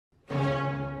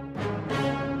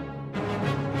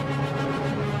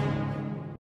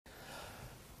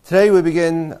Today we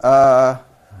begin our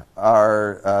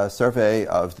survey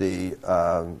of the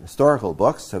historical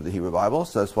books of the Hebrew Bible.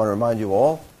 So I just want to remind you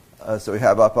all, so we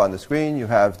have up on the screen, you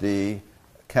have the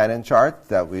Canaan chart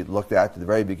that we looked at the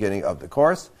very beginning of the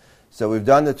course. So we've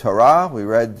done the Torah, we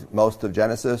read most of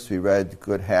Genesis, we read a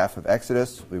good half of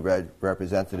Exodus, we read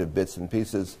representative bits and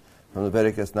pieces from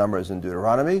Leviticus, Numbers, and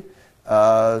Deuteronomy.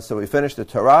 So we finished the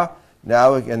Torah.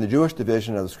 Now, in the Jewish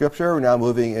division of the Scripture, we're now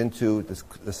moving into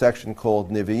the section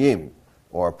called Nevi'im,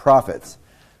 or prophets.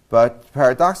 But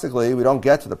paradoxically, we don't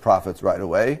get to the prophets right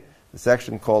away. The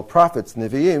section called Prophets,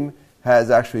 Nevi'im,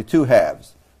 has actually two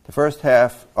halves. The first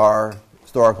half are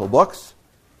historical books,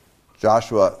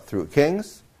 Joshua through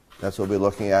Kings. That's what we'll be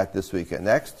looking at this week and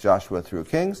next, Joshua through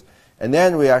Kings. And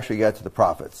then we actually get to the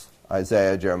prophets,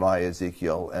 Isaiah, Jeremiah,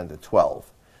 Ezekiel, and the 12,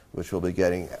 which we'll be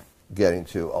getting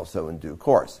to also in due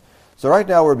course. So right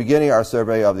now we're beginning our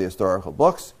survey of the historical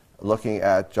books, looking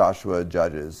at Joshua,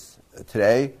 Judges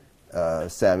today.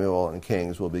 Samuel and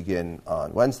Kings will begin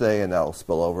on Wednesday, and that will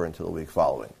spill over into the week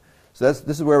following. So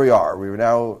this is where we are. We are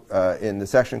now in the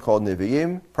section called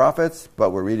Nevi'im, prophets, but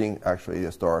we're reading actually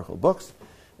historical books.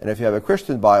 And if you have a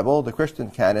Christian Bible, the Christian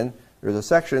canon, there's a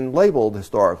section labeled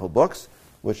historical books,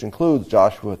 which includes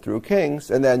Joshua through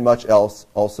Kings, and then much else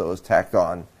also is tacked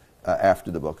on after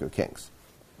the book of Kings.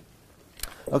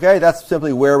 Okay, that's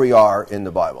simply where we are in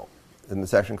the Bible, in the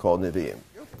section called Nevi'im.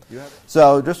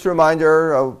 So just a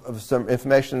reminder of some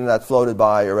information that floated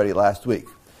by already last week.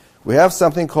 We have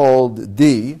something called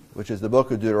D, which is the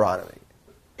book of Deuteronomy.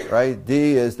 Right?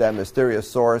 D is that mysterious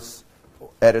source,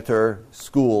 editor,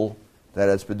 school that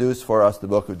has produced for us the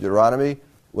book of Deuteronomy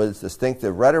with its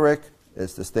distinctive rhetoric,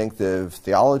 its distinctive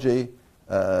theology,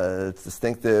 its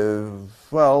distinctive,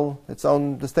 its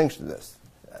own distinctionness.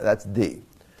 That's D.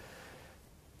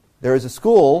 There is a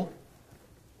school,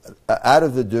 out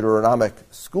of the Deuteronomic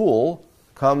school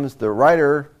comes the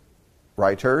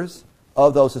writers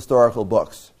of those historical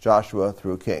books, Joshua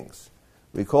through Kings.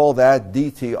 We call that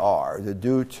DTR, the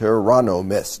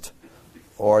Deuteronomist,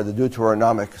 or the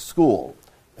Deuteronomic school,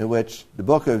 in which the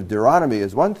book of Deuteronomy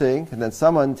is one thing, and then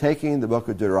someone taking the book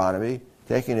of Deuteronomy,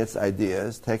 taking its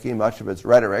ideas, taking much of its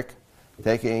rhetoric,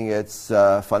 taking its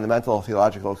fundamental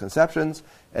theological conceptions,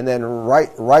 and then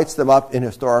writes them up in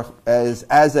as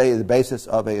the basis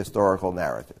of a historical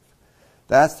narrative.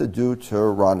 That's the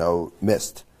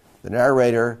Deuteronomist, the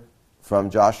narrator from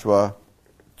Joshua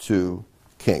to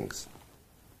Kings.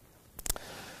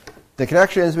 The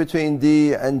connections between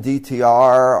D and DTR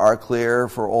are clear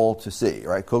for all to see.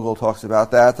 Right? Kugel talks about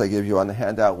that. I give you on the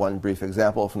handout one brief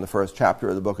example from the first chapter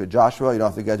of the book of Joshua. You don't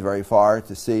have to get very far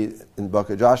to see in the book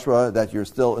of Joshua that you're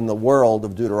still in the world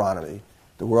of Deuteronomy,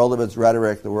 the world of its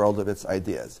rhetoric, the world of its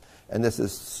ideas. And this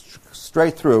is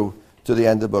straight through to the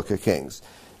end of the book of Kings.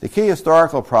 The key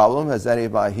historical problem, as any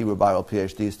of my Hebrew Bible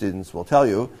PhD students will tell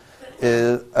you,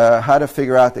 is how to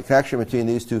figure out the connection between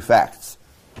these two facts.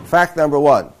 Fact number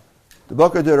one, the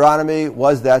book of Deuteronomy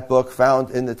was that book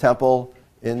found in the temple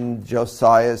in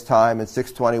Josiah's time in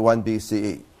 621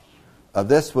 BCE. Of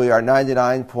this, we are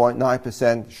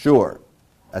 99.9% sure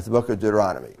as the book of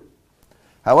Deuteronomy.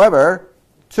 However,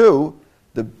 two,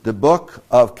 the book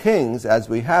of Kings, as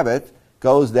we have it,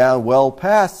 goes down well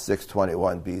past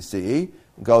 621 BCE,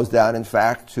 goes down, in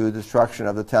fact, to the destruction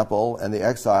of the temple and the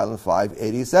exile in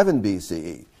 587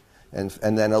 BCE.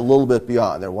 And then a little bit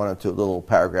beyond. There are one or two little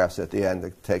paragraphs at the end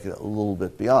that take it a little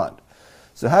bit beyond.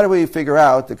 So how do we figure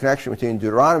out the connection between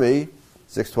Deuteronomy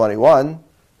 621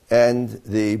 and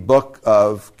the book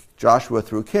of Joshua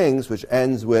through Kings, which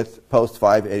ends with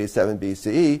post-587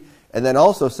 BCE, and then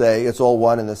also say it's all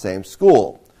one in the same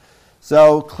school?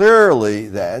 So clearly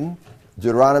then,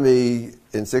 Deuteronomy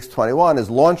in 621 is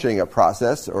launching a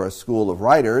process or a school of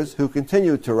writers who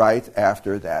continue to write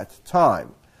after that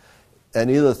time. And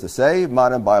needless to say,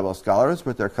 modern Bible scholars,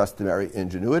 with their customary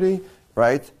ingenuity,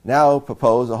 right, now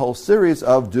propose a whole series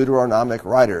of Deuteronomic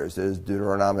writers. There's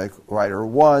Deuteronomic writer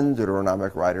 1,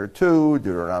 Deuteronomic writer 2,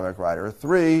 Deuteronomic writer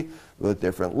 3, with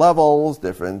different levels,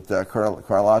 different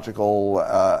chronological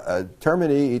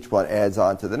termini. Each one adds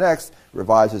on to the next,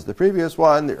 revises the previous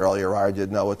one. The earlier writer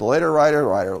didn't know what the later writer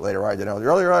didn't know what the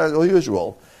earlier writer, the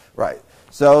usual, right.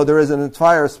 So there is an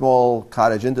entire small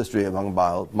cottage industry among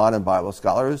modern Bible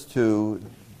scholars to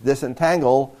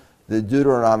disentangle the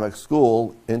Deuteronomic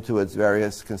school into its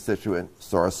various constituent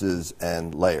sources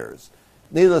and layers.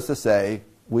 Needless to say,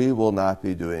 we will not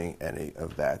be doing any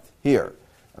of that here.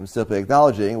 I'm simply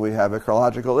acknowledging we have a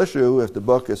chronological issue. If the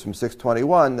book is from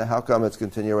 621, then how come its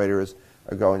continuators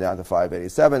are going down to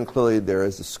 587? Clearly there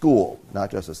is a school, not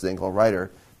just a single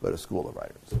writer, but a school of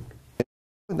writers.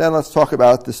 Then let's talk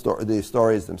about the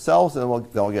stories themselves, and then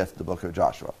we'll get to the book of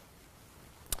Joshua.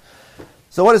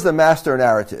 So what is the master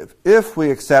narrative? If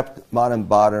we accept modern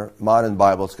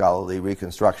Bible scholarly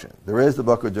reconstruction, there is the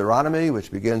book of Deuteronomy,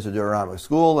 which begins with Deuteronomic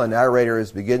school, and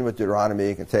narrators begin with Deuteronomy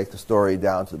and can take the story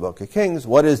down to the book of Kings.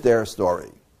 What is their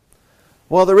story?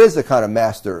 Well, there is a kind of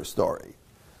master story.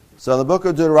 So in the book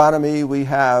of Deuteronomy, we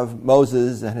have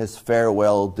Moses and his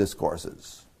farewell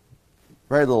discourses.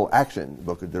 Very little action in the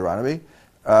book of Deuteronomy.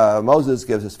 Moses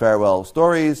gives his farewell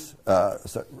stories,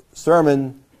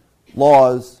 sermon,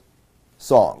 laws,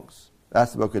 songs.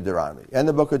 That's the book of Deuteronomy. In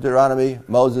the book of Deuteronomy,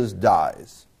 Moses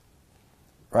dies,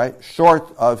 right?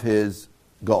 Short of his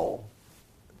goal,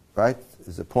 right?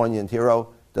 He's a poignant hero,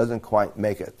 doesn't quite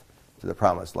make it to the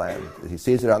promised land. He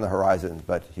sees it on the horizon,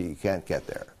 but he can't get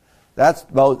there. That's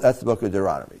the book of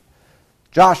Deuteronomy.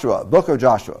 Joshua, book of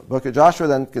Joshua. Book of Joshua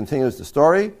then continues the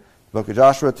story. Book of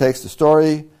Joshua takes the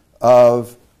story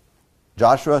of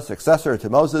Joshua, successor to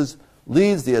Moses,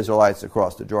 leads the Israelites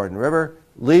across the Jordan River,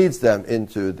 leads them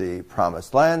into the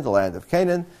promised land, the land of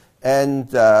Canaan, and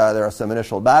there are some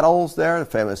initial battles there,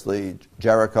 famously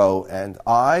Jericho and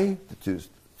Ai, the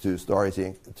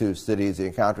two cities he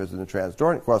encounters in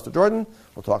the across the Jordan.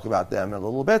 We'll talk about them in a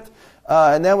little bit.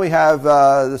 And then we have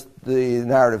the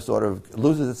narrative sort of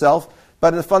loses itself.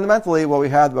 But fundamentally, what we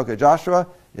have in the book of Joshua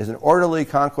is an orderly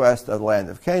conquest of the land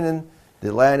of Canaan.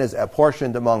 The land is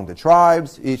apportioned among the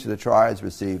tribes. Each of the tribes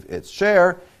receive its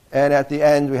share. And at the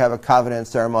end, we have a covenant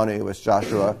ceremony in which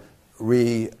Joshua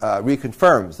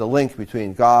reconfirms the link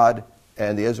between God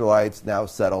and the Israelites now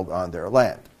settled on their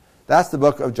land. That's the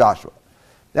book of Joshua.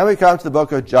 Then we come to the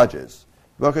book of Judges.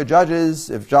 The book of Judges,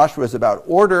 if Joshua is about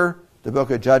order, the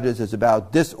book of Judges is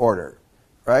about disorder,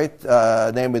 right?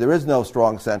 Namely, there is no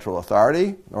strong central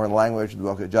authority, or in the language of the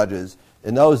book of Judges,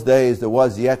 in those days there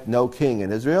was yet no king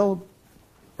in Israel,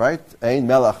 right? Ein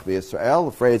melech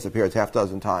b'Yisrael, the phrase appears half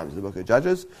dozen times in the book of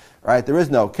Judges, right? There is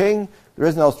no king, there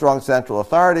is no strong central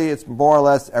authority, it's more or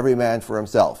less every man for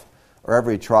himself, or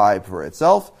every tribe for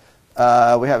itself.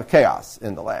 We have chaos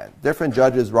in the land. Different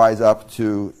judges rise up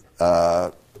to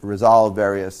resolve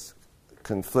various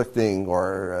conflicting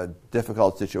or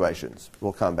difficult situations.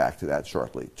 We'll come back to that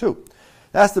shortly, too.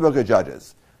 That's the book of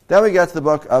Judges. Then we get to the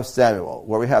book of Samuel,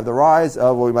 where we have the rise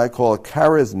of what we might call a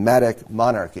charismatic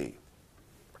monarchy.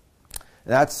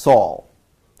 And that's Saul,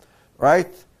 right?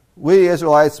 We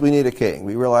Israelites, we need a king.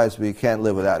 We realize we can't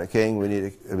live without a king. We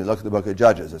look at the book of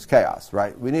Judges, it's chaos,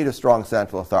 right? We need a strong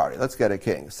central authority. Let's get a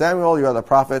king. Samuel, you're the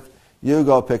prophet. You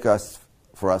go pick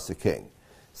for us a king.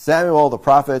 Samuel, the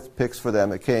prophet, picks for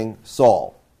them a king,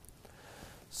 Saul.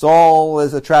 Saul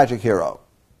is a tragic hero,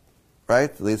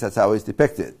 right? At least that's how he's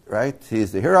depicted, right?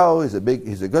 He's the hero, he's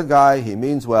a good guy, he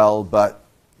means well, but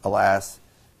alas,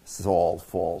 Saul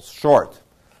falls short.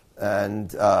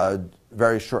 And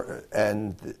very short,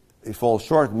 and he falls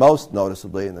short most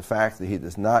noticeably in the fact that he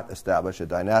does not establish a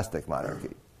dynastic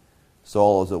monarchy.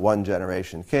 Saul is a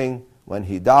one-generation king. When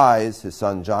he dies, his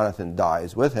son Jonathan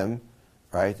dies with him,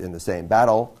 right, in the same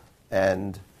battle,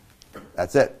 and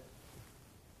that's it.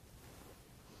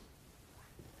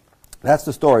 That's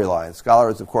the storyline.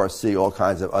 Scholars, of course, see all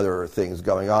kinds of other things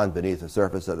going on beneath the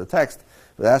surface of the text,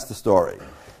 but that's the story.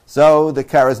 So the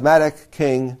charismatic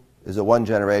king is a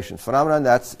one-generation phenomenon.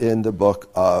 That's in the book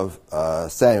of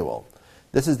Samuel.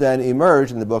 This is then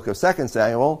emerged in the book of 2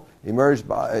 Samuel,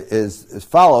 is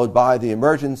followed by the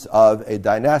emergence of a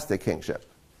dynastic kingship.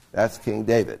 That's King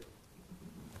David.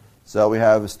 So we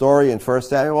have a story in 1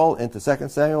 Samuel into 2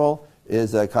 Samuel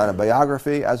is a kind of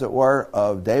biography, as it were,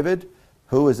 of David.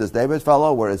 Who is this David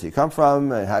fellow? Where does he come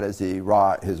from? And how does his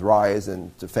rise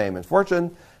into fame and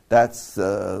fortune? That's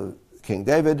King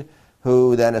David,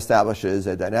 who then establishes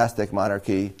a dynastic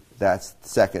monarchy. That's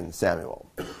 2 Samuel.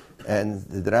 And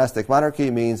the dynastic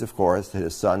monarchy means, of course, that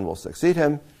his son will succeed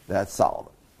him. That's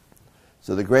Solomon.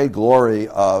 So the great glory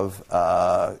of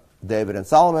David and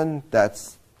Solomon,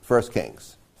 that's 1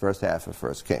 Kings, first half of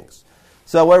 1 Kings.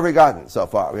 So what have we gotten so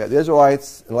far? We have the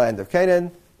Israelites in the land of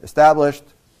Canaan, established,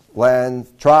 land,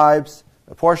 tribes,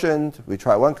 apportioned. We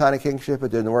try one kind of kingship, it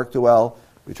didn't work too well.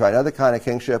 We try another kind of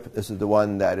kingship. This is the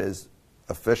one that is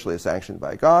officially sanctioned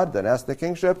by God, dynastic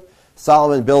kingship.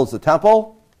 Solomon builds the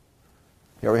temple.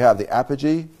 Here we have the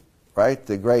apogee, right?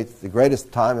 The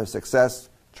greatest time of success,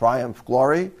 triumph,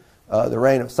 glory, the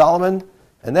reign of Solomon.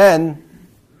 And then,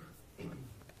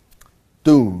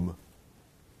 doom.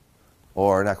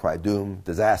 Or not quite doom,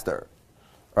 disaster.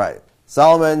 Right.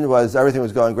 Everything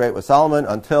was going great with Solomon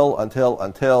until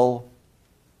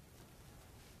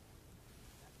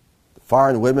the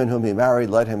foreign women whom he married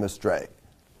led him astray.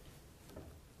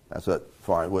 That's what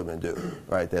foreign women do,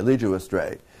 right? They lead you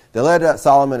astray. They led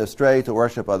Solomon astray to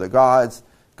worship other gods.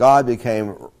 God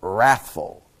became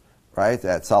wrathful, right,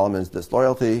 at Solomon's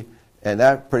disloyalty, and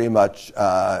that pretty much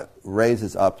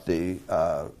raises up the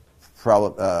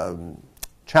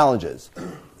challenges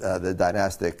the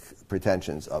dynastic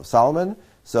pretensions of Solomon,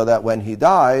 so that when he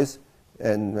dies,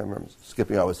 and I'm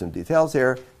skipping over some details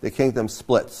here, the kingdom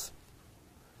splits.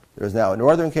 There is now a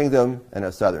northern kingdom and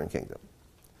a southern kingdom.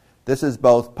 This is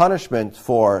both punishment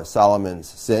for Solomon's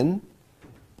sin,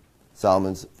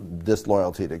 Solomon's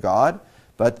disloyalty to God,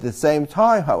 but at the same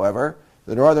time, however,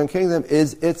 the northern kingdom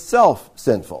is itself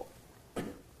sinful,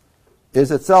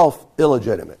 is itself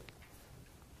illegitimate,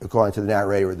 according to the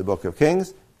narrator of the Book of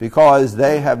Kings, because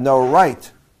they have no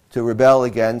right to rebel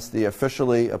against the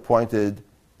officially appointed,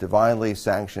 divinely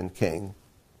sanctioned king,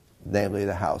 namely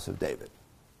the house of David.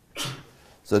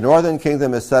 So the northern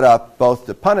kingdom is set up both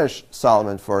to punish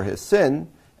Solomon for his sin,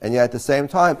 and yet at the same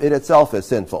time it itself is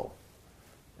sinful.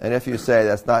 And if you say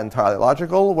that's not entirely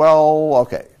logical, well,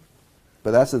 okay.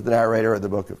 But that's the narrator of the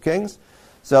Book of Kings.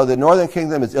 So the northern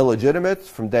kingdom is illegitimate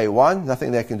from day one,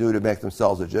 nothing they can do to make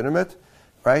themselves legitimate,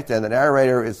 right? And the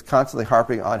narrator is constantly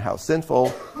harping on how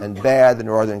sinful and bad the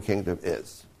northern kingdom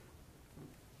is.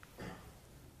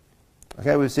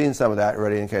 Okay, we've seen some of that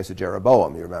already in the case of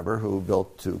Jeroboam, you remember, who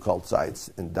built 2 cult sites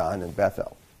in Dan and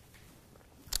Bethel.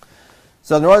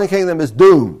 So the northern kingdom is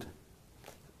doomed.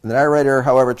 The narrator,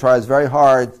 however, tries very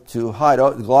hard to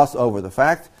gloss over the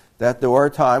fact that there were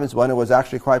times when it was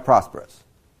actually quite prosperous.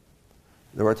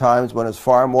 There were times when it was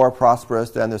far more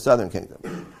prosperous than the southern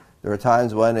kingdom. There were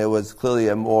times when it was clearly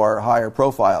a more higher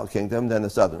profile kingdom than the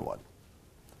southern one.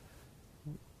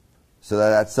 So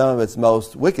that some of its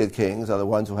most wicked kings are the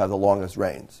ones who have the longest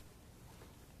reigns.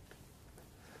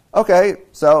 Okay,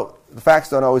 so the facts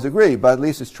don't always agree, but at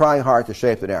least it's trying hard to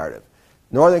shape the narrative.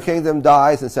 Northern kingdom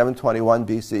dies in 721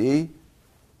 BCE,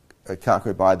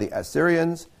 conquered by the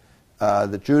Assyrians.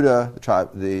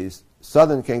 The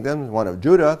southern kingdom, one of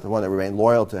Judah, the one that remained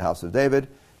loyal to the house of David,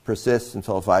 persists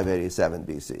until 587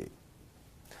 BCE.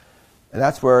 And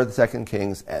that's where the Second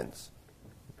Kings ends,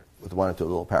 with 1 or 2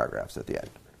 little paragraphs at the end.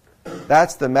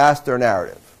 That's the master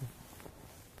narrative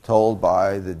told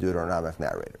by the Deuteronomic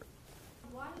narrator.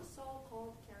 Why is Saul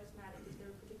called charismatic? Is there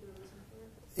a particular reason for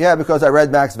it? Yeah, because I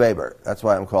read Max Weber. That's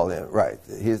why I'm calling him. Right.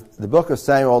 The book of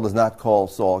Samuel does not call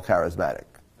Saul charismatic.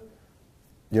 Okay.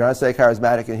 You know how to say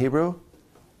charismatic in Hebrew?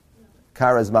 No.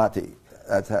 Charismati.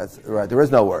 That's right. There is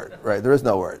no word. Right. There is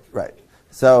no word. Right.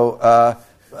 So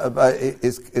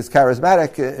is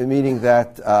charismatic, meaning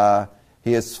that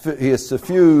he is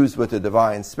suffused with the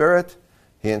divine spirit.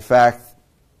 He, in fact,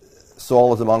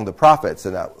 Saul is among the prophets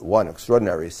in that one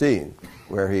extraordinary scene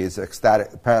where he's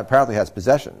ecstatic, apparently has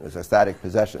possession. It's ecstatic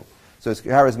possession. So it's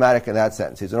charismatic in that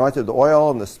sense. He's anointed with oil,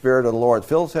 and the Spirit of the Lord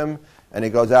fills him, and he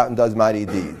goes out and does mighty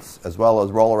deeds, as well as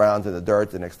roll around in the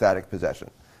dirt in ecstatic possession.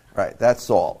 Right, that's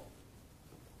Saul.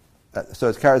 So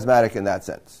it's charismatic in that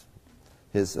sense.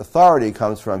 His authority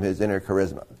comes from his inner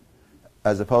charisma,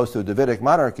 as opposed to a Davidic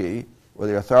monarchy, where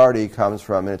the authority comes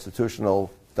from institutional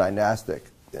dynastic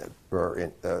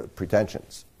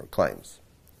pretensions or claims.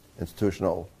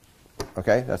 Institutional,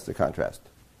 okay, that's the contrast.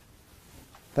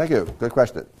 Thank you, good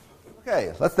question.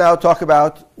 Okay, let's now talk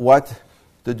about what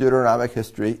the Deuteronomic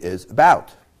history is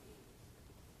about.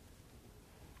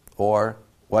 Or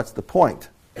what's the point?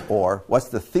 Or what's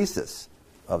the thesis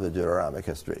of the Deuteronomic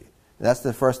history? And that's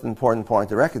the first important point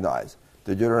to recognize.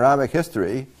 The Deuteronomic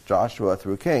history, Joshua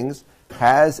through Kings,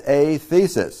 has a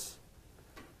thesis.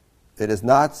 It is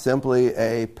not simply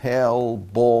a pale,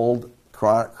 bold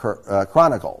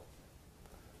chronicle.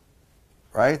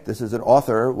 Right? This is an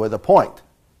author with a point.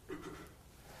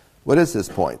 What is his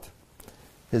point?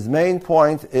 His main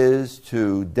point is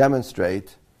to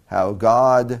demonstrate how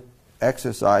God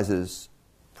exercises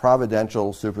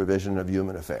providential supervision of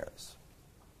human affairs.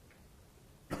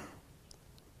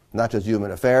 Not just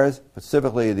human affairs, but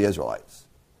specifically the Israelites.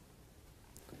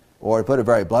 Or to put it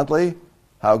very bluntly,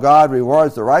 how God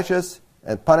rewards the righteous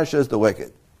and punishes the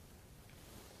wicked.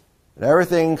 And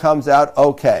everything comes out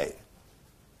okay.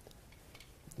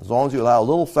 As long as you allow a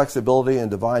little flexibility in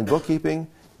divine bookkeeping,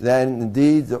 then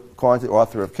indeed, according to the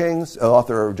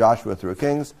author of Joshua through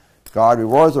Kings, God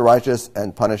rewards the righteous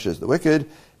and punishes the wicked.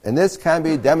 And this can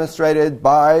be demonstrated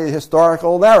by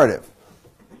historical narrative.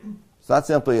 It's not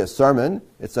simply a sermon,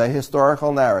 it's a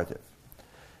historical narrative.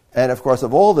 And of course,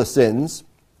 of all the sins,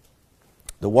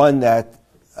 the one that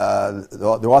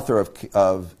the author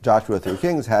of Joshua through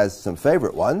Kings has some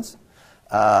favorite ones.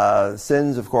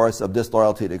 Sins, of course, of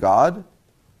disloyalty to God,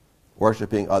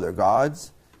 worshiping other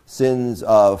gods, sins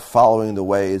of following the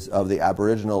ways of the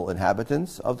aboriginal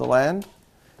inhabitants of the land.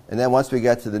 And then once we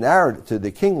get to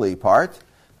the kingly part,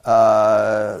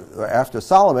 after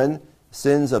Solomon,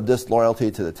 sins of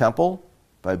disloyalty to the temple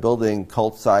by building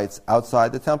cult sites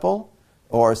outside the temple,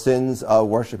 or sins of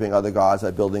worshiping other gods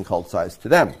by building cult sites to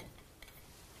them.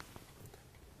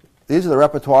 These are the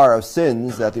repertoire of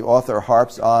sins that the author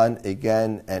harps on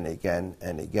again and again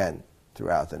and again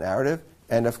throughout the narrative.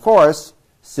 And of course,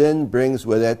 sin brings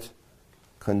with it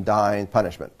condign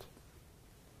punishment.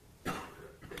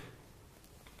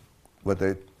 With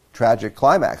the tragic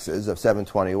climaxes of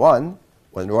 721,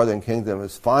 when the northern kingdom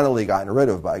is finally gotten rid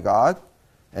of by God,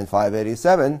 and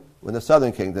 587, when the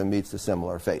southern kingdom meets a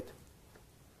similar fate.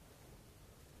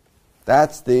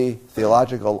 That's the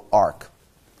theological arc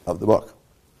of the book.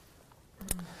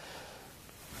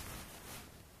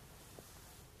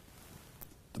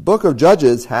 The book of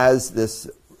Judges has this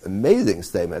amazing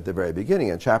statement at the very beginning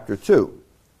in chapter 2.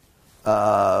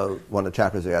 One of the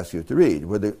chapters I ask you to read,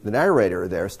 where the narrator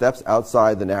there steps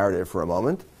outside the narrative for a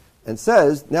moment and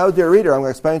says, now, dear reader, I'm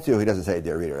going to explain to you. He doesn't say,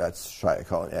 dear reader. That's Shaye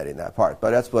Cohen adding that part. But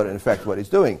that's what, in effect, what he's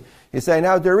doing. He's saying,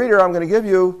 now, dear reader, I'm going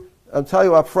to tell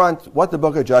you up front what the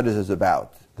book of Judges is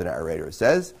about, the narrator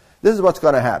says. This is what's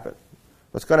going to happen.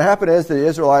 What's going to happen is the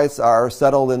Israelites are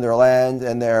settled in their land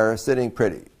and they're sitting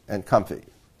pretty and comfy.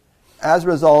 As a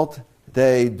result,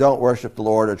 they don't worship the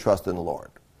Lord or trust in the Lord.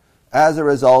 As a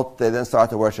result, they then start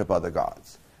to worship other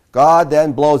gods. God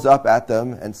then blows up at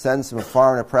them and sends some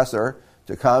foreign oppressor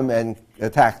to come and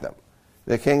attack them.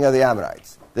 The king of the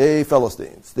Ammonites, the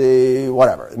Philistines, the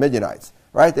whatever, the Midianites,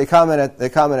 right? They come and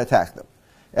attack them.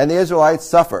 And the Israelites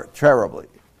suffer terribly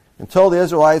until the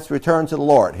Israelites return to the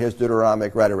Lord. Here's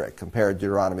Deuteronomic rhetoric compared to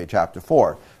Deuteronomy chapter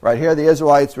 4. Right here, the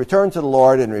Israelites return to the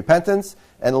Lord in repentance,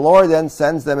 and the Lord then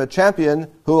sends them a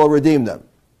champion who will redeem them.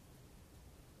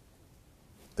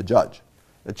 A judge.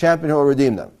 A champion who will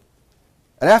redeem them.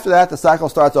 And after that, the cycle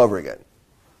starts over again.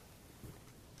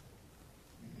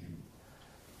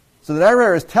 So the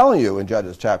narrator is telling you in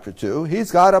Judges chapter 2,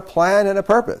 he's got a plan and a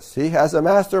purpose. He has a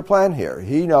master plan here.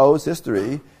 He knows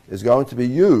history is going to be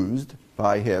used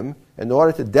by him in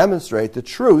order to demonstrate the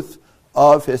truth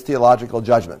of his theological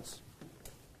judgments.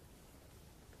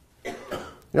 You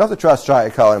don't have to trust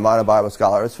Shaye Cohen and modern Bible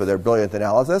scholars for their brilliant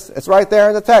analysis. It's right there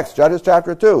in the text, Judges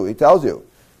chapter 2. He tells you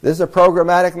this is a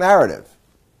programmatic narrative.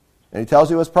 And he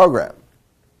tells you his program.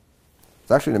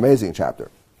 It's actually an amazing chapter.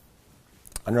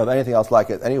 I don't know of anything else like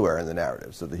it anywhere in the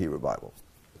narratives of the Hebrew Bible,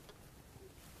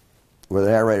 where the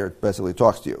narrator basically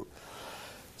talks to you.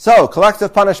 So,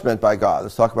 collective punishment by God.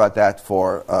 Let's talk about that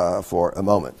for a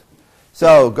moment.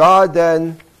 So, God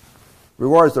then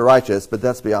rewards the righteous, but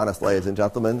let's be honest, ladies and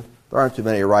gentlemen, there aren't too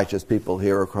many righteous people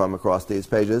here who come across these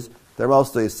pages. They're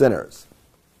mostly sinners.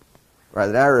 Right?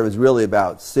 The narrative is really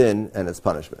about sin and its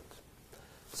punishment.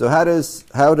 So how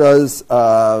does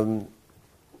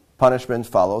punishment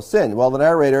follow sin? Well, the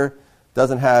narrator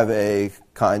doesn't have a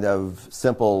kind of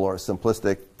simple or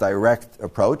simplistic direct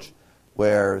approach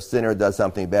where a sinner does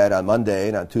something bad on Monday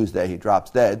and on Tuesday he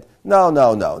drops dead. No.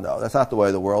 That's not the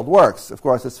way the world works. Of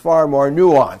course, it's far more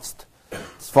nuanced.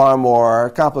 It's far more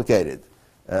complicated,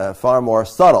 far more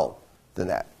subtle than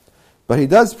that. But he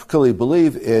does clearly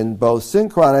believe in both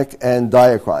synchronic and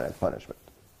diachronic punishment.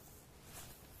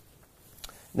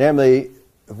 Namely,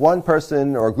 if one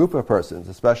person or a group of persons,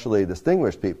 especially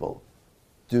distinguished people,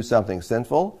 do something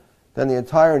sinful, then the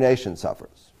entire nation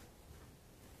suffers.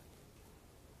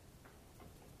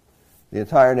 The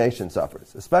entire nation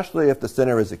suffers, especially if the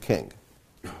sinner is a king,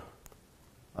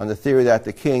 on the theory that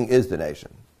the king is the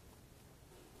nation.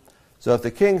 So if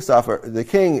the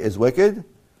king is wicked,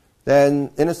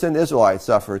 then innocent Israelites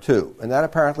suffer too. And that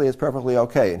apparently is perfectly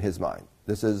okay in his mind.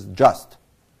 This is just.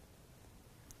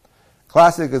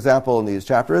 Classic example in these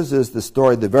chapters is the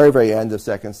story at the very, very end of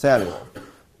 2 Samuel,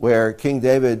 where King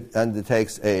David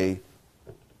undertakes a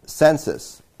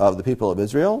census of the people of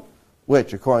Israel,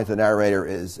 which, according to the narrator,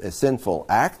 is a sinful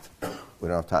act. We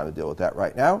don't have time to deal with that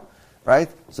right now, right?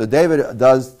 So David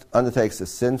undertakes a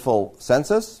sinful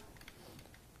census.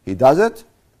 He does it,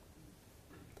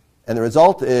 and the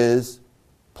result is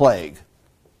plague,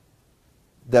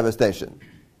 devastation,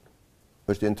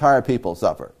 which the entire people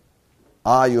suffer.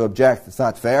 You object, it's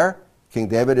not fair. King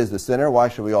David is the sinner, why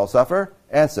should we all suffer?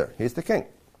 Answer, he's the king.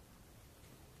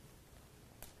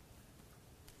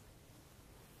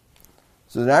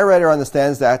 So the narrator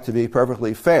understands that to be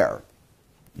perfectly fair.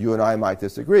 You and I might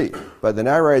disagree, but the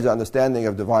narrator's understanding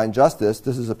of divine justice,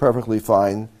 this is a perfectly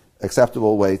fine,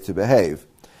 acceptable way to behave.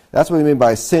 That's what we mean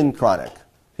by synchronic,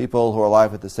 people who are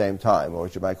alive at the same time, or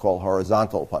what you might call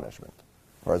horizontal punishment.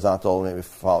 horizontal, maybe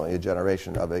following a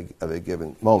generation of a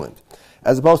given moment,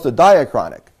 as opposed to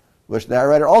diachronic, which the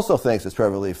narrator also thinks is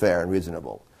perfectly fair and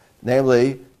reasonable,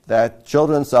 namely that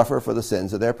children suffer for the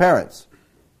sins of their parents.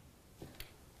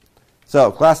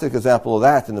 So, classic example of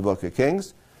that in the Book of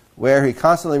Kings, where he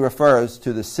constantly refers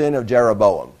to the sin of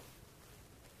Jeroboam.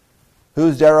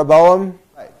 Who's Jeroboam?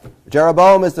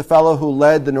 Jeroboam is the fellow who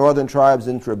led the northern tribes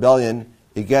into rebellion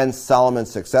against Solomon's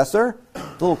successor. A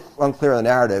little unclear in the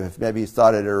narrative, if maybe he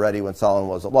started it already when Solomon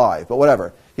was alive, but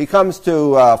whatever. He comes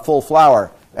to full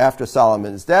flower after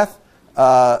Solomon's death,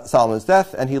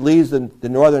 and he leads the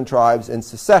northern tribes in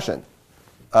secession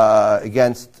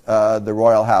against the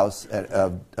royal house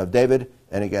of David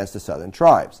and against the southern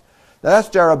tribes. Now that's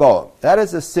Jeroboam. That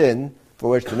is a sin for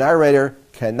which the narrator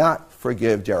cannot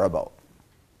forgive Jeroboam.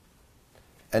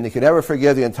 And he can never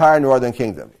forgive the entire northern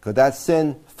kingdom, because that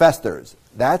sin festers.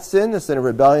 That sin, the sin of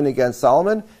rebellion against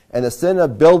Solomon, and the sin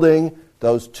of building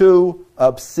those two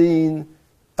obscene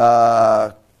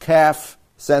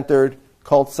calf-centered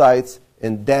cult sites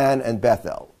in Dan and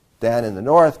Bethel. Dan in the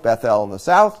north, Bethel in the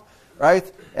south, right?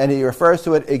 And he refers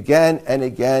to it again and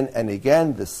again and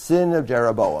again, the sin of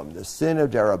Jeroboam, the sin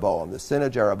of Jeroboam, the sin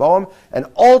of Jeroboam. And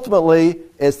ultimately,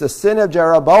 it's the sin of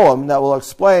Jeroboam that will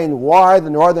explain why the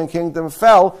northern kingdom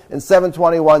fell in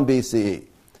 721 BCE.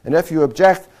 And if you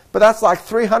object, but that's like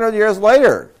 300 years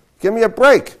later, give me a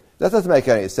break. That doesn't make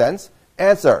any sense.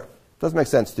 Answer, it doesn't make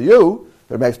sense to you,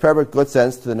 but it makes perfect good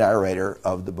sense to the narrator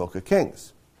of the Book of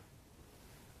Kings.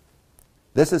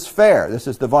 This is fair. This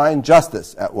is divine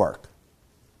justice at work.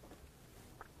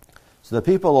 So the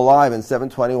people alive in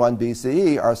 721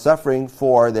 BCE are suffering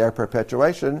for their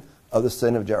perpetuation of the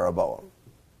sin of Jeroboam.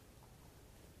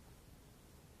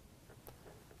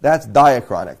 That's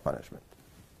diachronic punishment.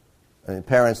 I mean,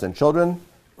 parents and children,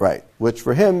 right, which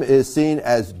for him is seen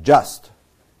as just.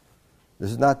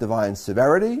 This is not divine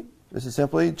severity. This is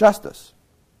simply justice.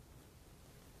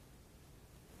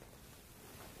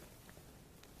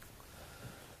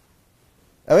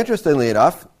 Now, interestingly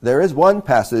enough, there is one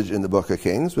passage in the Book of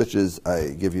Kings, which is,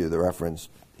 I give you the reference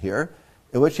here,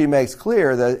 in which he makes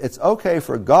clear that it's okay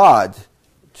for God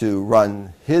to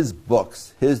run his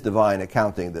books, his divine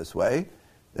accounting this way,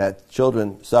 that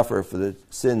children suffer for the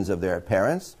sins of their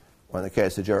parents, or in the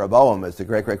case of Jeroboam, it's the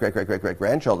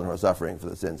great-great-great-great-great-grandchildren who are suffering for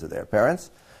the sins of their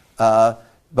parents. But,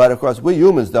 of course, we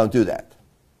humans don't do that.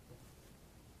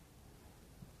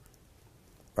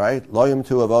 Right? Lo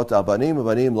yumtu avot al banim,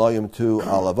 banim lo yumtu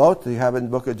al avot. You have it in the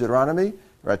book of Deuteronomy.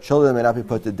 Right? Children may not be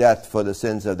put to death for the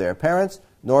sins of their parents,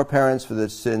 nor parents for the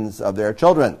sins of their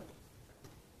children.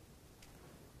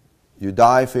 You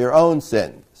die for your own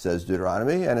sin, says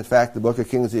Deuteronomy, and in fact the Book of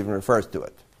Kings even refers to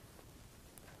it.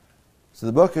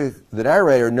 So the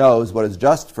narrator knows what is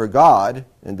just for God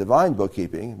in divine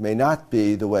bookkeeping may not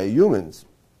be the way humans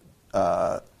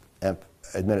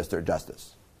administer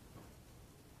justice.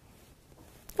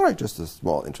 All right, just a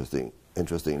small interesting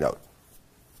note.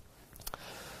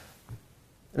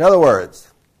 In other words,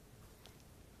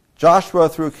 Joshua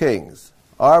through Kings.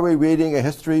 Are we reading a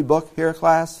history book here,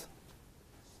 class?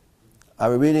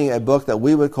 Are we reading a book that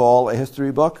we would call a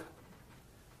history book?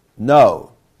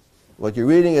 No. What you're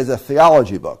reading is a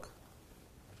theology book.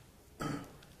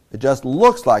 It just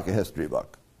looks like a history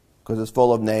book because it's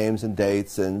full of names and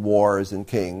dates and wars and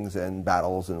kings and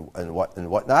battles and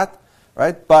whatnot.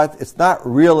 Right? But it's not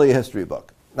really a history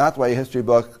book. Not the way a history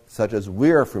book such as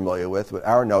we're familiar with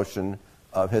our notion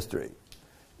of history.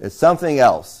 It's something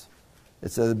else.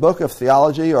 It's a book of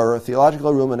theology or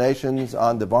theological ruminations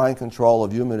on divine control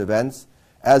of human events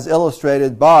as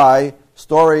illustrated by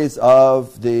stories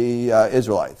of the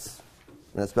Israelites,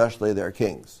 and especially their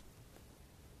kings.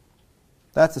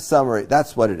 That's a summary.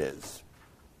 That's what it is.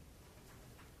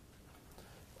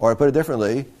 Or to put it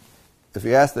differently, if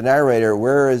you ask the narrator,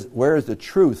 where is the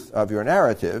truth of your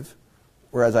narrative,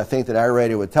 whereas I think the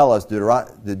narrator would tell us, the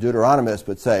Deuteronomist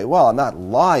would say, well, I'm not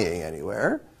lying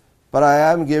anywhere, but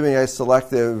I am giving a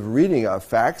selective reading of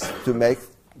facts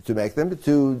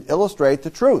to illustrate the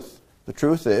truth. The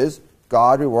truth is,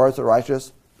 God rewards the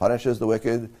righteous, punishes the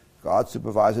wicked, God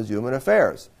supervises human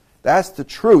affairs. That's the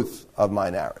truth of my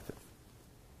narrative.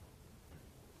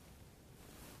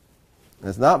 And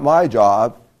it's not my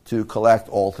job to collect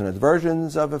alternate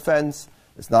versions of events.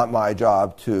 It's not my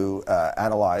job to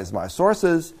analyze my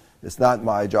sources. It's not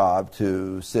my job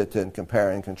to sit and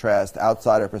compare and contrast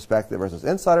outsider perspective versus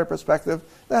insider perspective.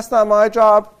 That's not my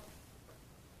job.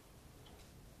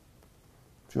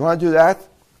 If you want to do that,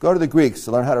 go to the Greeks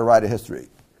to learn how to write a history.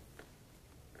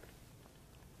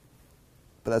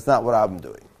 But that's not what I'm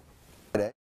doing.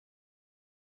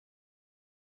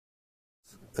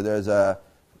 There's a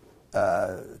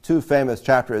two famous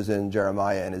chapters in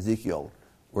Jeremiah and Ezekiel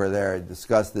where they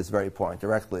discuss this very point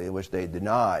directly, in which they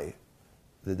deny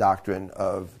the doctrine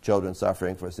of children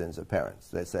suffering for sins of parents.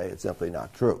 They say it's simply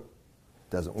not true.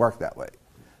 It doesn't work that way.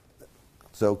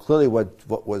 So clearly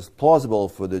what was plausible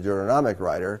for the Deuteronomic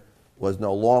writer was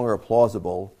no longer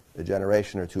plausible a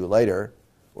generation or two later,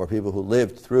 or people who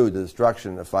lived through the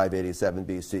destruction of 587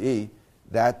 BCE.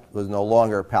 That was no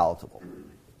longer palatable.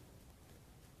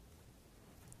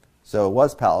 So it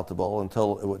was palatable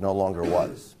until it no longer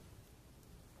was.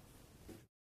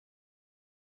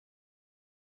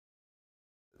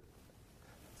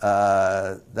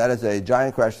 That is a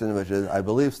giant question, which is, I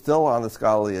believe, still on the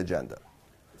scholarly agenda.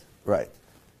 Right.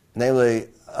 Namely,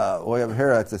 we have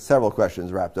here, it's several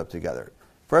questions wrapped up together.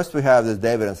 First, we have this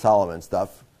David and Solomon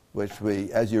stuff, which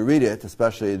as you read it,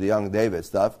 especially the young David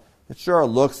stuff, it sure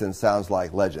looks and sounds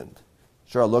like legend.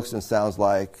 Sure looks and sounds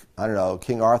like, I don't know,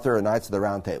 King Arthur and Knights of the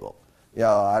Round Table. You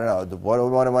know, I don't know,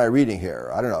 what am I reading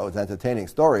here? I don't know, it's entertaining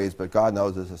stories, but God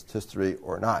knows if it's history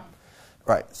or not.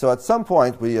 Right, so at some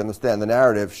point we understand the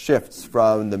narrative shifts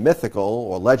from the mythical,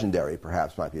 or legendary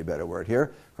perhaps might be a better word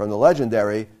here, from the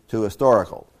legendary to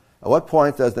historical. At what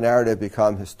point does the narrative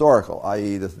become historical,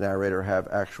 i.e. does the narrator have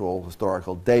actual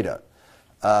historical data?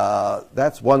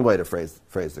 That's one way to phrase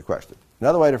the question.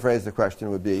 Another way to phrase the question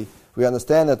would be, we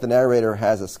understand that the narrator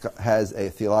has a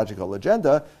theological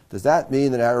agenda. Does that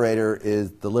mean the narrator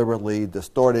is deliberately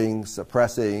distorting,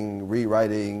 suppressing,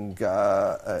 rewriting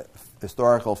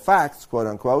historical facts, quote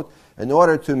unquote, in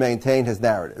order to maintain his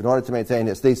narrative, in order to maintain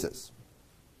his thesis?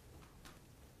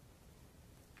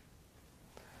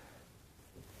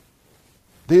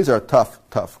 These are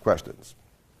tough questions.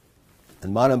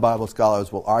 And modern Bible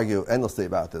scholars will argue endlessly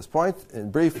about this point.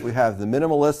 In brief, we have the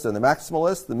minimalists and the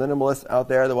maximalists. The minimalists out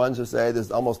there, the ones who say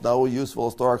there's almost no useful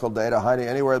historical data hiding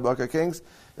anywhere in the Book of Kings.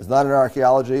 It's not in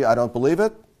archaeology. I don't believe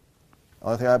it. The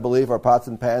only thing I believe are pots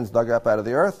and pans dug up out of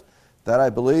the earth. That I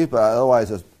believe, but otherwise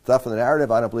there's stuff in the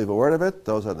narrative. I don't believe a word of it.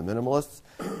 Those are the minimalists.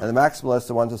 And the maximalists are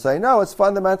the ones who say, no, it's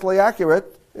fundamentally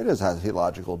accurate. It has a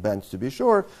theological bent, to be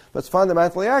sure, but it's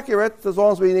fundamentally accurate as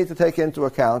long as we need to take into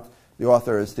account the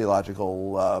author's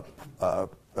theological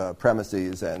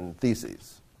premises and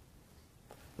theses.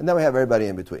 And then we have everybody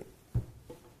in between.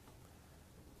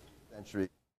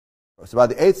 So by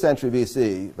the 8th century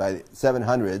BC, by the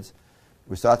 700s,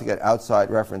 we start to get outside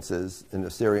references in the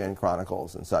Syrian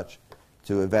chronicles and such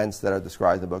to events that are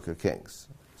described in the Book of Kings.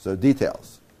 So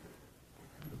details.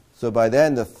 So by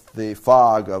then, the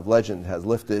fog of legend has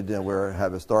lifted and we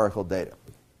have historical data.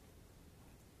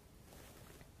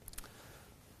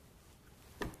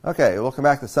 Okay, we'll come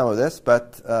back to some of this,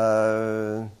 but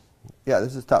yeah,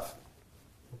 this is tough.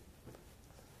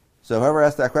 So whoever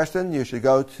asked that question, you should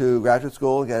go to graduate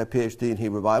school, get a PhD in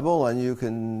Hebrew Bible, and you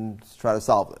can try to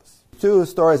solve this. Two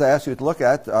stories I asked you to look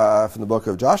at from the book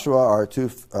of Joshua are two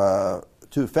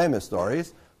famous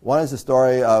stories. One is the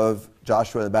story of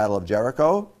Joshua in the Battle of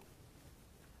Jericho.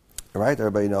 All right,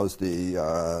 everybody knows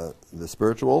the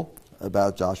spiritual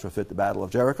about Joshua fit the Battle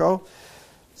of Jericho.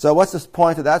 So what's the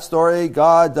point of that story?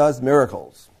 God does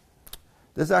miracles.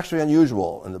 This is actually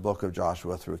unusual in the book of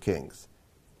Joshua through Kings.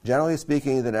 Generally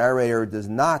speaking, the narrator does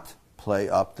not play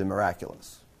up the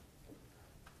miraculous.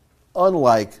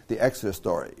 Unlike the Exodus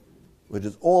story, which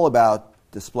is all about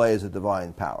displays of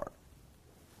divine power.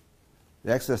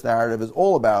 The Exodus narrative is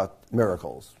all about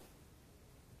miracles.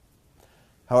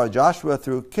 However, Joshua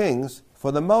through Kings,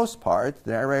 for the most part,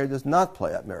 the narrator does not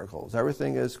play up miracles.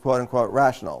 Everything is quote-unquote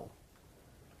rational.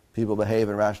 People behave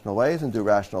in rational ways and do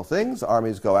rational things.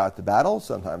 Armies go out to battle.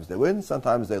 Sometimes they win,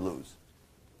 sometimes they lose.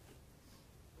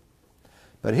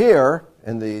 But here,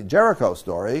 in the Jericho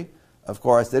story, of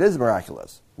course, it is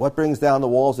miraculous. What brings down the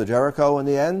walls of Jericho in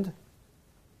the end?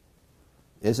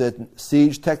 Is it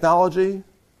siege technology?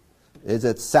 Is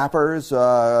it sappers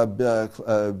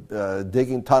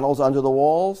digging tunnels under the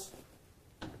walls?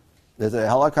 Is it a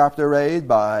helicopter raid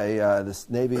by the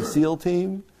Navy SEAL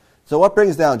team? So what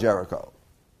brings down Jericho?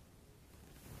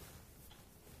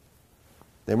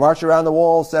 They march around the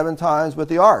walls 7 times with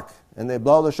the ark, and they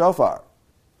blow the shofar.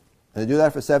 And they do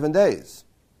that for 7 days.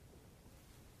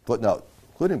 Footnote,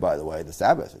 including, by the way, the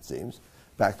Sabbath, it seems.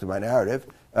 Back to my narrative.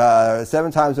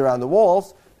 7 times around the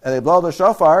walls, and they blow the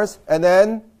shofars, and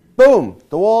then, boom,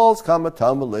 the walls come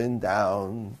a-tumbling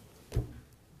down.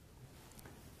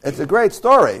 It's a great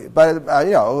story, but,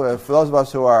 for those of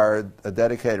us who are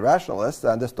dedicated rationalists,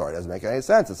 this story doesn't make any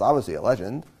sense. It's obviously a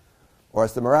legend, or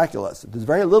it's the miraculous. There's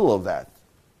very little of that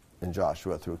in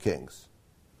Joshua through Kings.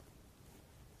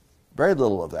 Very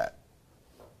little of that.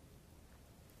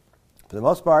 For the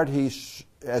most part, he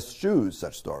eschews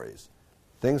such stories.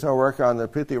 Things don't work on the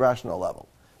pretty rational level.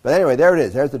 But anyway, there it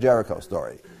is. There's the Jericho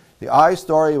story. The I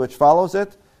story which follows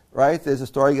it, right, is a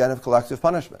story again of collective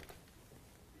punishment.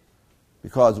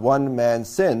 Because one man's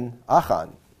sin,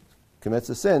 Achan, commits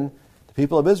a sin, the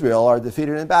people of Israel are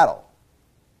defeated in battle.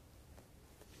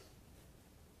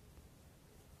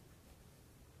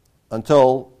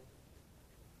 Until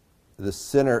the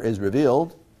sinner is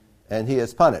revealed and he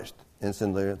is punished.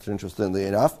 Interestingly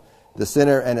enough, the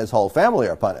sinner and his whole family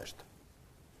are punished.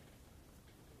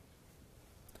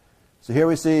 So here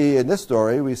we see, in this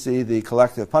story, we see the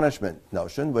collective punishment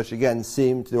notion, which again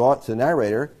seemed to the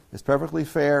narrator is perfectly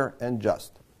fair and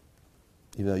just,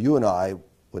 even though you and I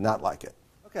would not like it.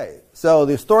 Okay, so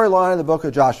the storyline in the book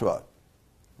of Joshua.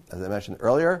 As I mentioned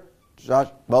earlier,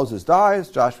 Moses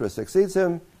dies, Joshua succeeds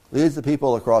him, leads the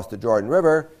people across the Jordan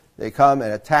River. They come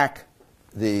and attack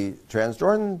the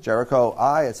Transjordan, Jericho,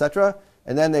 Ai, etc.,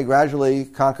 and then they gradually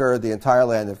conquer the entire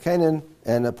land of Canaan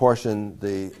and apportion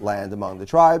the land among the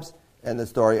tribes. And the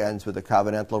story ends with a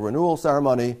covenantal renewal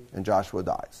ceremony, and Joshua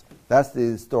dies. That's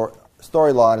the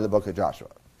storyline of the book of Joshua.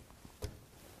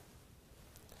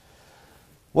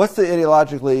 What's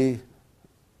the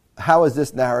how is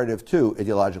this narrative too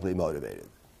ideologically motivated?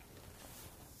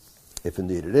 If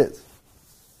indeed it is.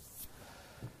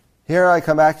 Here I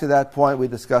come back to that point we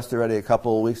discussed already a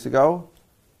couple of weeks ago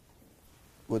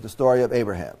with the story of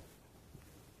Abraham.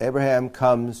 Abraham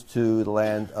comes to the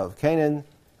land of Canaan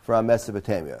from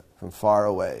Mesopotamia, from far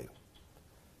away.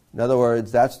 In other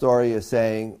words, that story is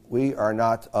saying, we are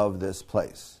not of this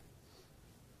place.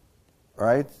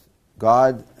 Right?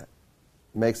 God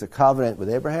makes a covenant with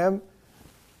Abraham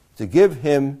to give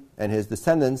him and his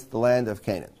descendants the land of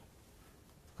Canaan.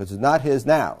 Because it's not his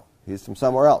now. He's from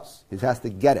somewhere else. He has to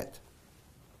get it.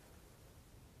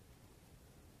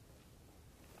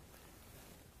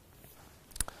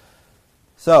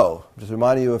 So, just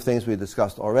reminding you of things we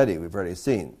discussed already. We've already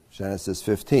seen Genesis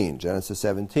 15, Genesis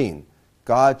 17.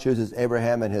 God chooses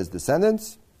Abraham and his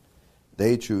descendants.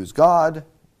 They choose God.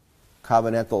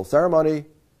 Covenantal ceremony.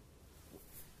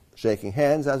 Shaking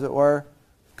hands, as it were.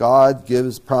 God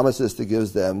promises to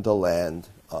give them the land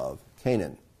of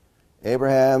Canaan.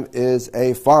 Abraham is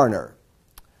a foreigner.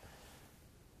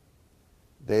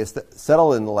 They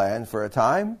settle in the land for a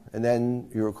time, and then,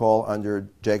 you recall, under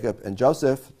Jacob and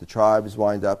Joseph, the tribes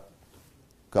wind up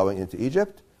going into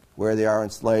Egypt, where they are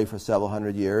enslaved for several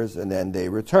hundred years, and then they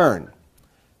return.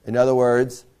 In other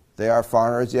words, they are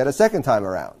foreigners yet a second time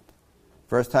around.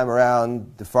 First time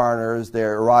around, the foreigners, they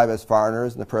arrive as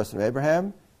foreigners in the person of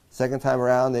Abraham. Second time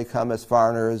around, they come as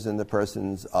foreigners in the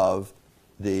persons of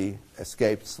the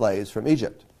escaped slaves from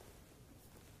Egypt.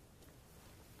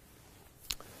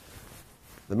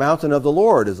 The mountain of the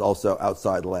Lord is also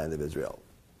outside the land of Israel.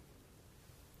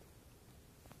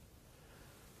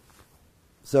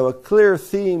 So a clear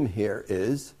theme here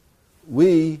is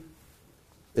we,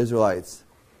 Israelites,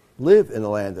 live in the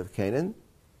land of Canaan,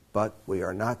 but we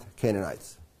are not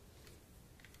Canaanites.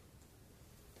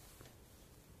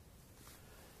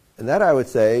 And that, I would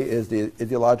say, is the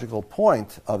ideological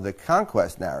point of the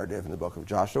conquest narrative in the book of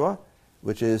Joshua,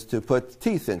 which is to put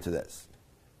teeth into this.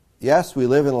 Yes, we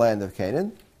live in the land of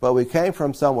Canaan, but we came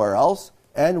from somewhere else,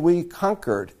 and we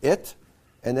conquered it,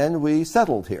 and then we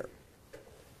settled here.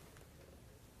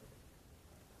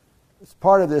 It's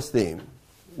part of this theme.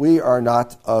 We are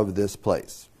not of this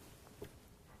place.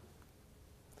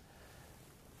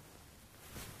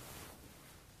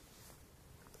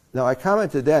 Now, I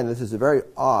commented then, this is a very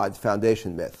odd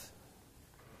foundation myth.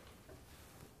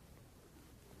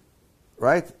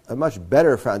 Right? A much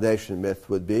better foundation myth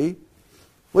would be,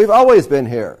 we've always been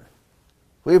here.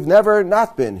 We've never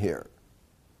not been here.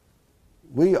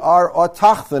 We are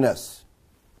autochthonous.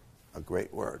 A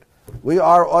great word. We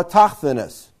are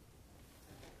autochthonous.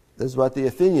 This is what the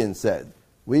Athenians said.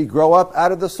 We grow up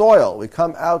out of the soil. We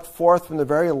come out forth from the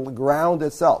very ground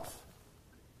itself.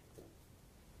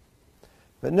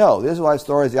 But no, the Israelite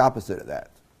story is the opposite of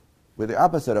that. We're the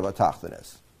opposite of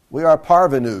autochthonous. We are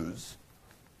parvenus.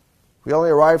 We only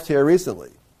arrived here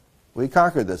recently. We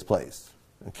conquered this place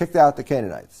and kicked out the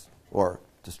Canaanites, or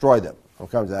destroyed them. I'll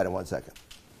come to that in 1 second.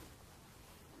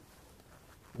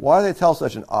 Why do they tell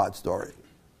such an odd story?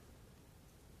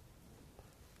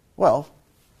 Well,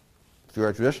 if you're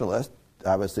a traditionalist,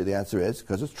 obviously the answer is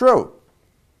because it's true.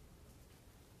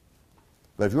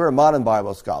 But if you're a modern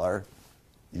Bible scholar,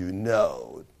 you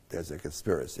know there's a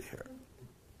conspiracy here.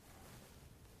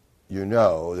 You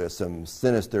know there's some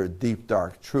sinister, deep,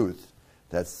 dark truth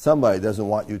that somebody doesn't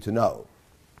want you to know.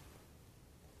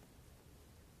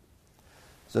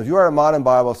 So if you are a modern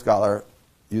Bible scholar,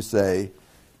 you say,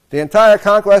 the entire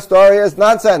conquest story is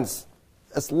nonsense.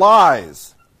 It's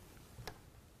lies.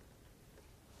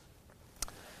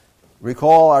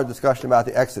 Recall our discussion about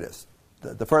the Exodus,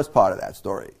 the first part of that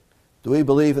story. Do we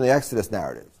believe in the Exodus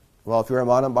narrative? Well, if you're a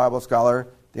modern Bible scholar,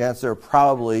 the answer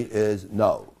probably is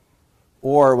no.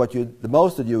 Or what the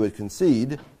most of you would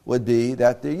concede would be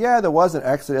that there was an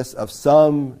exodus of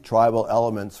some tribal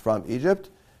elements from Egypt,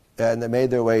 and they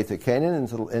made their way to Canaan,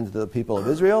 into the people of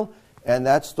Israel, and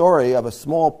that story of a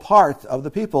small part of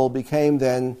the people became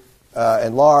then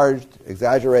enlarged,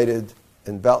 exaggerated,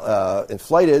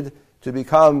 inflated to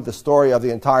become the story of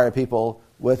the entire people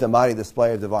with a mighty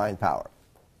display of divine power.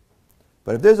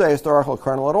 But if there's a historical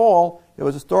kernel at all, it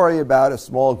was a story about a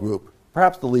small group,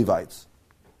 perhaps the Levites.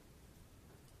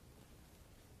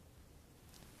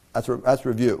 That's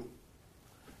review.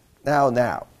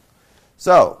 Now.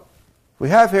 So, we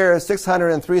have here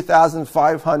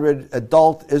 603,500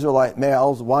 adult Israelite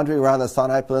males wandering around the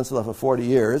Sinai Peninsula for 40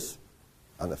 years.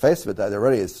 On the face of it, that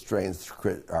already strains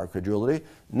our credulity.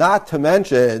 Not to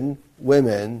mention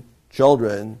women,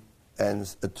 children, and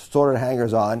assorted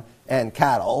hangers-on, and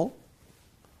cattle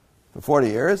for 40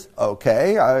 years.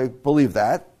 Okay, I believe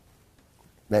that.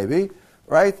 Maybe,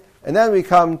 right? And then we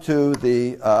come to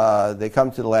the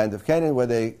land of Canaan where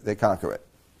they conquer it.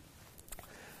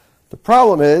 The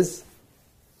problem is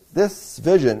this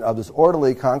vision of this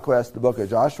orderly conquest of the book of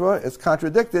Joshua is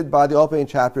contradicted by the opening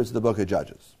chapters of the book of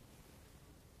Judges.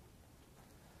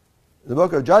 In the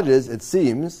book of Judges, it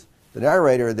seems, the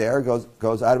narrator there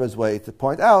goes out of his way to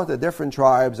point out that different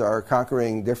tribes are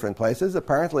conquering different places.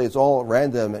 Apparently it's all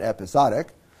random and episodic,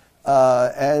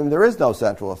 and there is no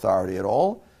central authority at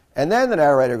all. And then the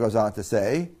narrator goes on to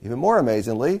say, even more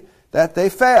amazingly, that they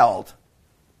failed.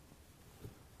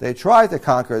 They tried to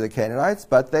conquer the Canaanites,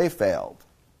 but they failed.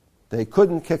 They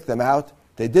couldn't kick them out.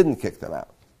 They didn't kick them out.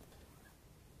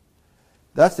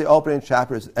 That's the opening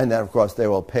chapters, and then, of course, they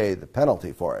will pay the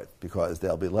penalty for it because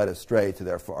they'll be led astray to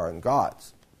their foreign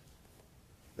gods.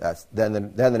 Then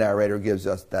the narrator gives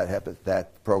us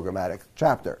that programmatic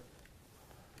chapter.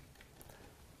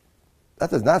 That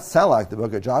does not sound like the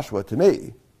book of Joshua to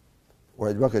me,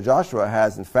 where the book of Joshua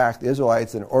has, in fact, the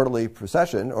Israelites in orderly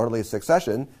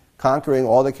succession, conquering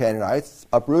all the Canaanites,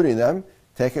 uprooting them,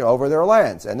 taking over their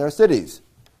lands and their cities.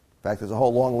 In fact, there's a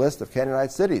whole long list of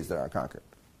Canaanite cities that are conquered.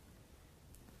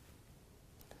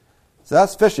 So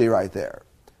that's fishy right there.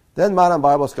 Then modern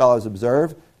Bible scholars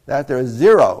observe that there is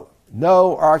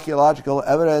no archaeological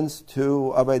evidence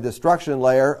of a destruction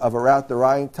layer of around the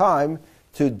right time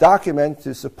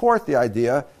to support the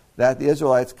idea that the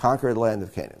Israelites conquered the land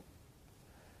of Canaan.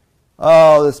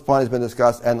 Oh, this point has been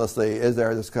discussed endlessly. Is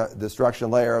there a destruction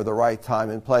layer of the right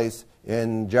time and place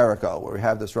in Jericho, where we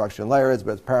have destruction layers,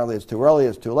 but apparently it's too early,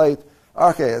 it's too late?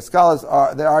 Okay, scholars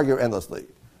they argue endlessly.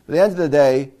 At the end of the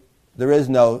day, there is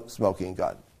no smoking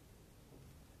gun.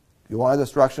 If you want a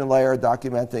destruction layer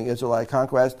documenting Israelite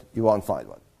conquest, you won't find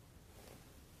one.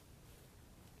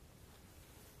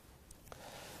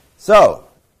 So,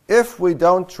 if we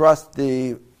don't trust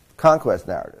the conquest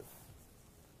narrative,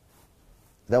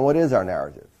 then what is our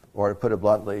narrative? Or to put it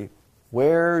bluntly,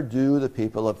 where do the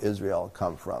people of Israel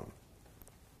come from?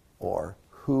 Or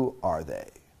who are they?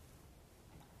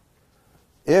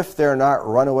 If they're not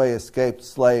runaway escaped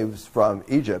slaves from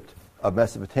Egypt of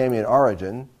Mesopotamian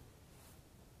origin,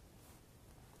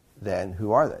 then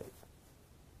who are they?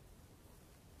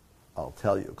 I'll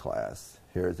tell you, class.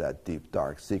 Here's that deep,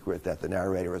 dark secret that the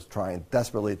narrator is trying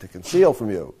desperately to conceal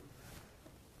from you.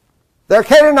 They're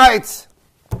Canaanites!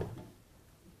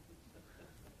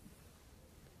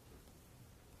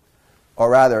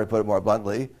 Or rather, to put it more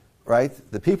bluntly, right,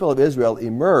 the people of Israel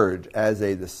emerge as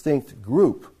a distinct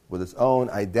group with its own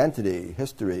identity,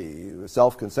 history,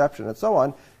 self-conception, and so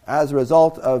on, as a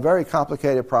result of very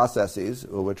complicated processes,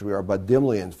 of which we are but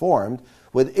dimly informed,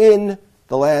 within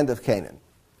the land of Canaan.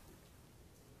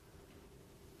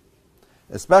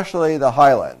 Especially the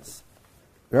highlands.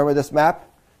 Remember this map?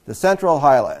 The central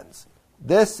highlands.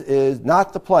 This is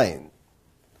not the plain.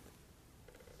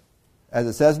 As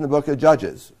it says in the book of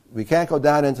Judges, we can't go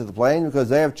down into the plain because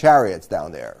they have chariots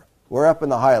down there. We're up in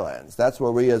the highlands. That's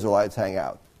where we Israelites hang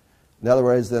out. In other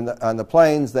words, on the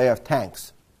plains, they have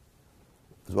tanks,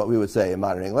 is what we would say in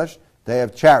modern English. They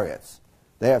have chariots.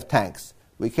 They have tanks.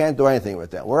 We can't do anything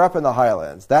with them. We're up in the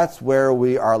highlands. That's where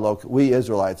we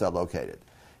Israelites are located.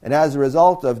 And as a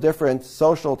result of different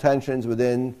social tensions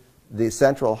within the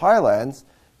central highlands,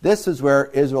 this is where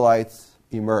Israelites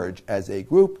emerge as a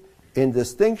group in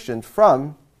distinction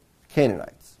from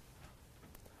Canaanites.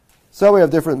 So we have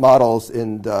different models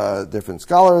in different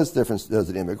scholars. There's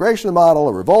an immigration model,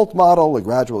 a revolt model, a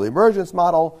gradual emergence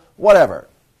model, whatever.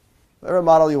 Whatever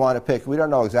model you want to pick, we don't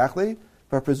know exactly,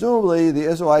 but presumably the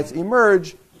Israelites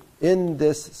emerge in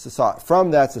this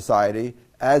from that society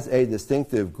as a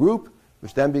distinctive group,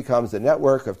 which then becomes a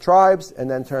network of tribes and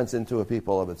then turns into a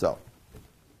people of its own.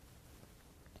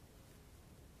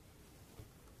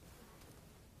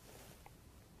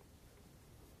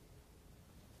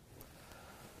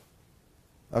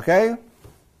 Okay?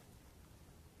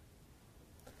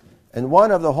 And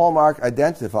one of the hallmark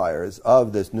identifiers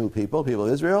of this new people, people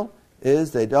of Israel,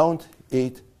 is they don't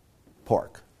eat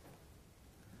pork.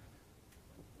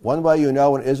 One way you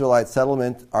know an Israelite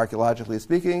settlement, archaeologically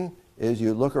speaking, is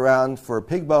you look around for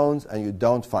pig bones and you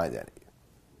don't find any.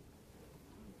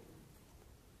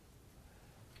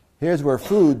 Here's where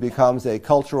food becomes a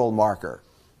cultural marker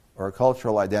or a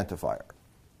cultural identifier.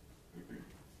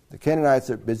 The Canaanites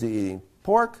are busy eating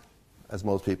pork, as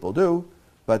most people do,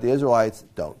 but the Israelites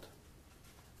don't.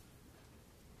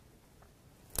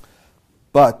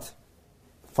 But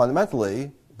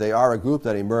fundamentally, they are a group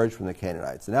that emerged from the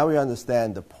Canaanites. And now we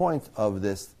understand the point of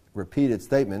this repeated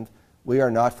statement. We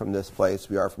are not from this place,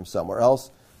 we are from somewhere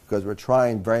else, because we're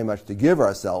trying very much to give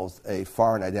ourselves a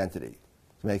foreign identity,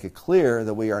 to make it clear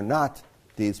that we are not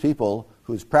these people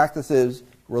whose practices,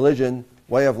 religion,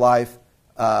 way of life,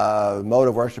 mode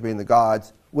of worshiping the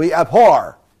gods, we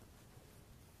abhor.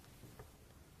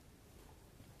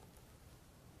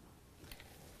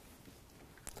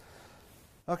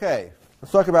 Okay,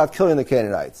 let's talk about killing the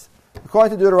Canaanites.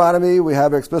 According to Deuteronomy, we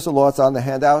have explicit laws on the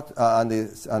handout, on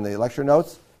the lecture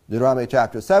notes, Deuteronomy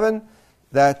chapter 7,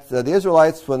 that the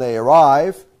Israelites, when they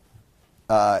arrive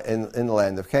in the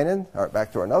land of Canaan, all right,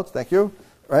 back to our notes, thank you,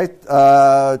 right,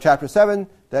 chapter 7,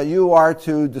 that you are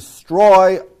to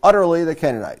destroy utterly the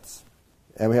Canaanites.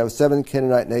 And we have 7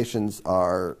 Canaanite nations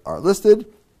are listed.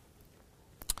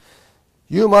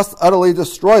 You must utterly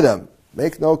destroy them.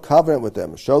 Make no covenant with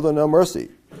them. Show them no mercy.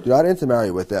 Do not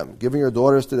intermarry with them, giving your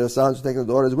daughters to their sons and taking their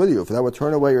daughters with you, for that would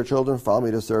turn away your children from following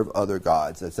me to serve other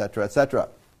gods, etc., etc.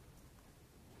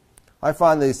 I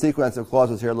find the sequence of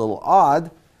clauses here a little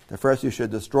odd. That first you should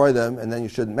destroy them, and then you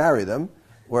shouldn't marry them,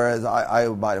 whereas I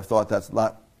might have thought that's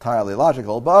not entirely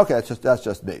logical, but okay, that's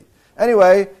just me.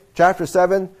 Anyway, chapter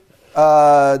 7, they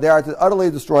are to utterly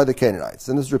destroy the Canaanites.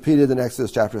 And this is repeated in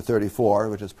Exodus chapter 34,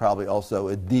 which is probably also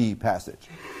a D passage.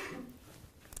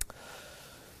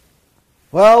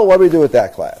 Well, what do we do with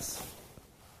that class?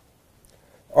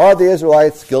 Are the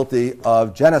Israelites guilty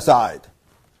of genocide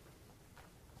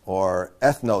or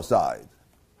ethnocide?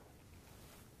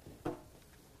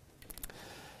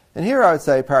 And here I would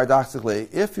say, paradoxically,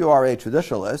 if you are a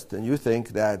traditionalist and you think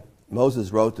that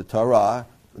Moses wrote the Torah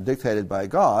dictated by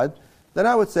God, then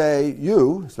I would say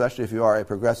you, especially if you are a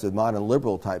progressive, modern,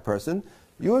 liberal type person,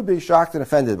 you would be shocked and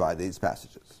offended by these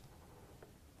passages.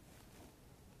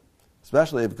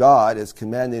 Especially if God is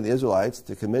commanding the Israelites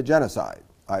to commit genocide,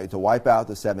 i.e. to wipe out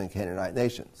the 7 Canaanite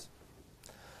nations.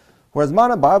 Whereas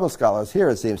modern Bible scholars here,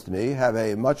 it seems to me, have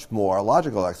a much more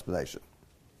logical explanation.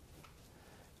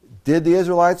 Did the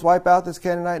Israelites wipe out this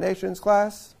Canaanite nations,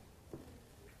 class?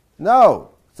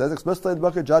 No. It says explicitly in the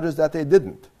book of Judges that they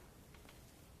didn't.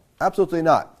 Absolutely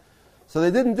not. So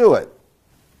they didn't do it.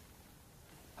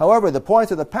 However, the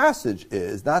point of the passage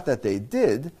is not that they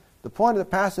did. The point of the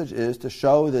passage is to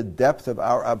show the depth of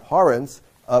our abhorrence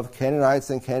of Canaanites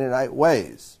and Canaanite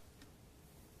ways.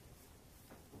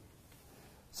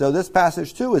 So this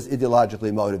passage too is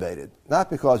ideologically motivated,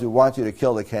 not because we want you to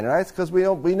kill the Canaanites, because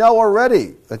we know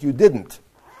already that you didn't.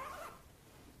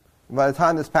 And by the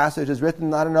time this passage is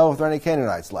written, I don't know if there are any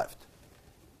Canaanites left.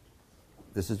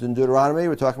 This is in Deuteronomy.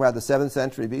 We're talking about the 7th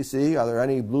century BC. Are there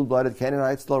any blue-blooded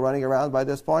Canaanites still running around by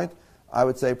this point? I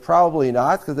would say probably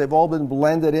not, because they've all been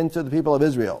blended into the people of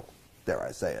Israel, dare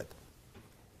I say it.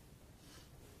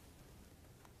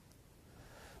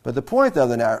 But the point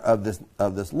of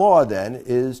this law, then,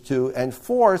 is to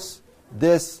enforce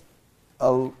this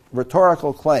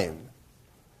rhetorical claim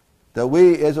that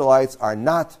we Israelites are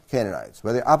not Canaanites.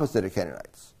 We're the opposite of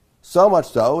Canaanites. So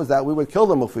much so is that we would kill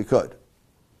them if we could.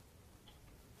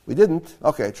 We didn't.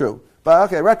 Okay, true. But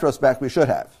okay, retrospect, we should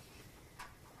have.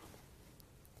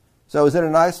 So is it a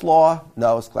nice law?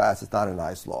 No, class, it's not a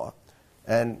nice law.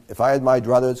 And if I had my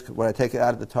druthers, would I take it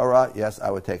out of the Torah? Yes,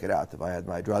 I would take it out. If I had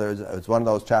my druthers, it's one of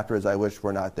those chapters I wish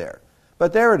were not there.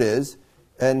 But there it is.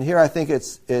 And here I think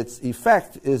its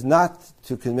effect is not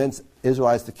to convince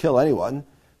Israelites to kill anyone.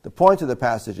 The point of the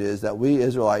passage is that we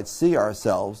Israelites see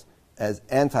ourselves as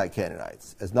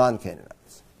anti-Canaanites, as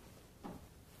non-Canaanites.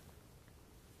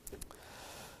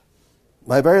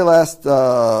 My very last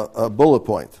bullet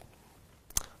point.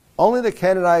 Only the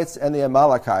Canaanites and the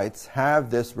Amalekites have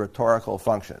this rhetorical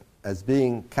function as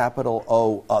being capital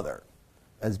O other,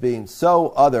 as being so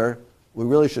other we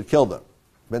really should kill them.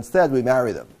 But instead we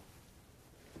marry them.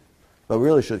 But we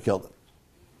really should kill them.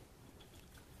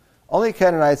 Only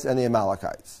Canaanites and the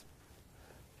Amalekites.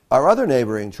 Our other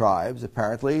neighboring tribes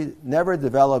apparently never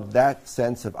developed that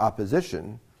sense of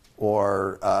opposition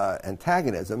or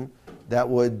antagonism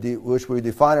which we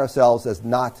define ourselves as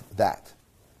not that.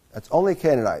 That's only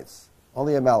Canaanites,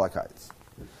 only Amalekites.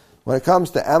 When it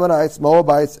comes to Ammonites,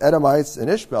 Moabites, Edomites, and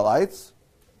Ishmaelites,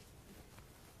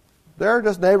 they're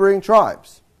just neighboring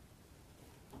tribes.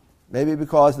 Maybe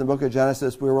because in the book of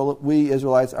Genesis we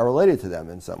Israelites are related to them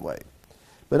in some way.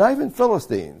 But not even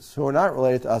Philistines, who are not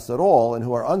related to us at all and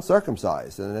who are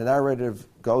uncircumcised. And the narrative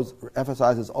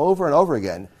emphasizes over and over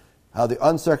again how the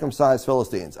uncircumcised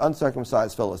Philistines.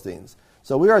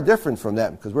 So we are different from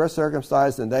them because we're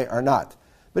circumcised and they are not.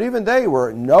 But even they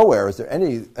were nowhere. Is there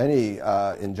any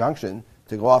injunction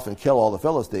to go off and kill all the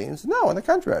Philistines? No, on the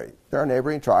contrary. There are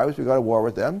neighboring tribes. We go to war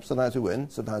with them. Sometimes we win,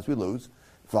 sometimes we lose.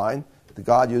 Fine.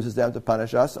 God uses them to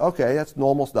punish us. Okay, that's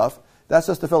normal stuff. That's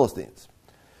just the Philistines.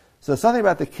 So something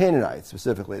about the Canaanites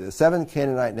specifically, the 7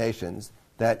 Canaanite nations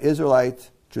that Israelite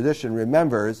tradition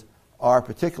remembers are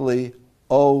particularly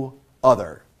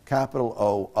other, capital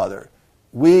O, other.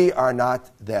 We are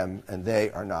not them and they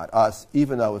are not us,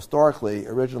 even though historically,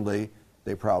 originally,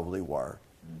 they probably were.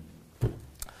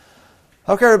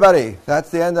 Okay, everybody,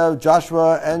 that's the end of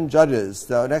Joshua and Judges.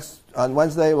 So on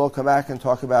Wednesday, we'll come back and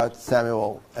talk about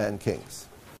Samuel and Kings.